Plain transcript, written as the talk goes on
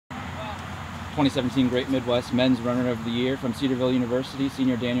2017 Great Midwest Men's Runner of the Year from Cedarville University,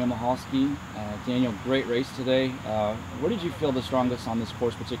 senior Daniel Michalski. Daniel, great race today. Where did you feel the strongest on this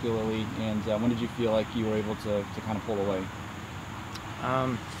course particularly, and when did you feel like you were able to kind of pull away?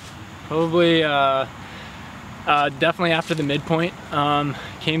 Probably definitely after the midpoint.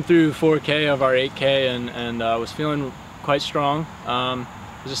 Came through 4K of our 8K and was feeling quite strong.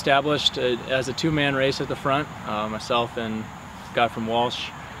 Was established as a two-man race at the front, myself and a guy from Walsh.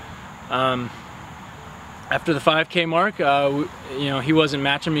 After the 5K mark, you know, he wasn't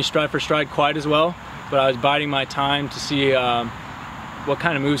matching me stride for stride quite as well, but I was biding my time to see what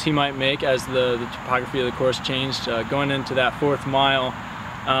kind of moves he might make as the topography of the course changed. Going into that 4th mile,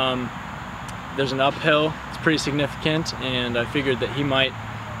 there's an uphill. It's pretty significant, and I figured that he might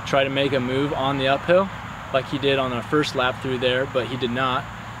try to make a move on the uphill like he did on our first lap through there, but he did not.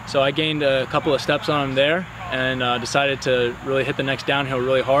 So I gained a couple of steps on him there and decided to really hit the next downhill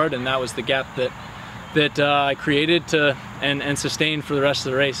really hard, and that was the gap that I created and sustained for the rest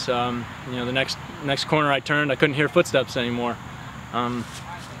of the race. You know, the next corner I turned, I couldn't hear footsteps anymore. So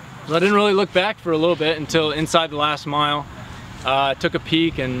I didn't really look back for a little bit until inside the last mile. I took a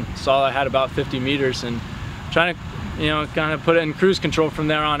peek and saw I had about 50 meters, and trying to, you know, kind of put it in cruise control from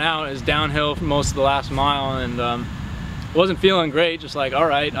there on out. Is downhill for most of the last mile, and wasn't feeling great. Just like, all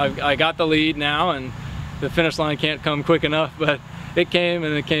right, I got the lead now, and the finish line can't come quick enough, but it came,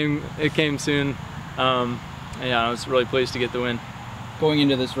 and it came soon. Yeah, I was really pleased to get the win. Going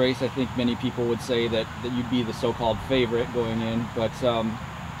into this race, I think many people would say that you'd be the so-called favorite going in, but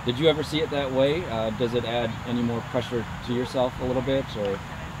did you ever see it that way? Does it add any more pressure to yourself a little bit, or?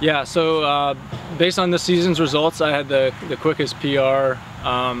 Yeah, so based on this season's results, I had the quickest PR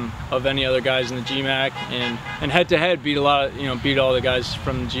of any other guys in the GMAC, and head-to-head beat beat all the guys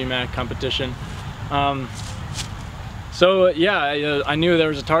from the GMAC competition. So yeah, I knew there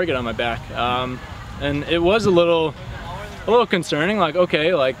was a target on my back, and it was a little concerning. Like,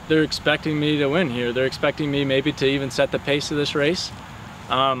 okay, like they're expecting me to win here. They're expecting me maybe to even set the pace of this race.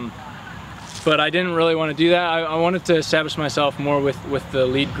 But I didn't really want to do that. I wanted to establish myself more with the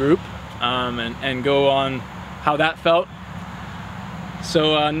lead group and go on how that felt.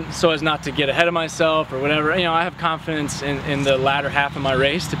 So so as not to get ahead of myself or whatever. You know, I have confidence in the latter half of my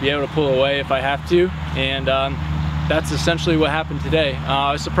race to be able to pull away if I have to, and that's essentially what happened today.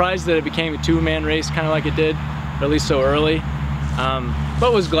 I was surprised that it became a two-man race, kind of like it did, or at least so early.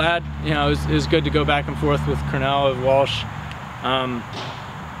 But was glad. You know, it was good to go back and forth with Cornell and Walsh.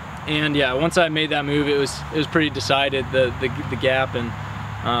 And yeah, once I made that move, it was pretty decided, the gap, and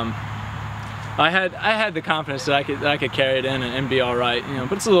I had the confidence that I could carry it in and be all right. You know,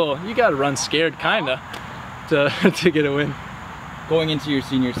 but it's a little, you got to run scared kinda to get a win. Going into your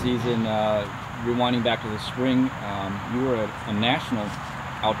senior season, rewinding back to the spring, you were a national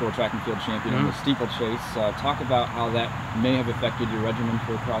outdoor track and field champion in the steeplechase. Talk about how that may have affected your regimen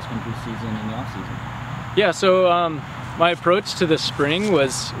for cross-country season in the off-season. Yeah, so my approach to the spring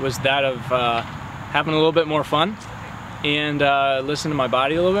was that of having a little bit more fun and listen to my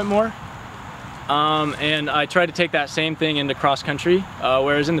body a little bit more. And I tried to take that same thing into cross-country,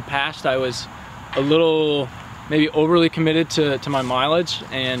 whereas in the past I was a little maybe overly committed to my mileage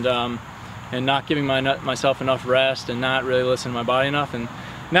and not giving myself enough rest and not really listening to my body enough. And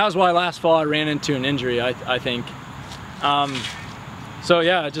that was why last fall I ran into an injury, I think. So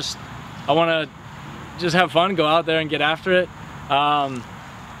yeah, I want to just have fun, go out there and get after it.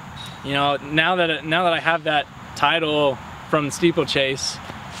 You know, now that I have that title from steeplechase,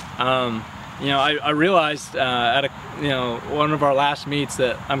 you know, I realized at one of our last meets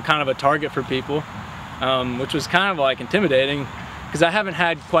that I'm kind of a target for people, which was kind of like intimidating because I haven't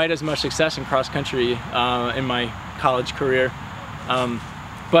had quite as much success in cross country in my college career.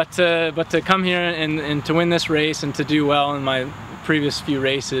 But to come here and to win this race and to do well in my previous few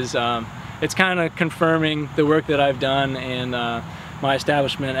races, it's kind of confirming the work that I've done and my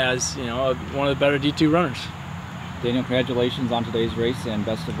establishment as, you know, one of the better D2 runners. Daniel, congratulations on today's race and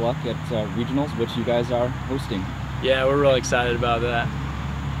best of luck at regionals, which you guys are hosting. Yeah, we're really excited about that.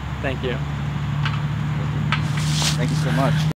 Thank you. Thank you so much.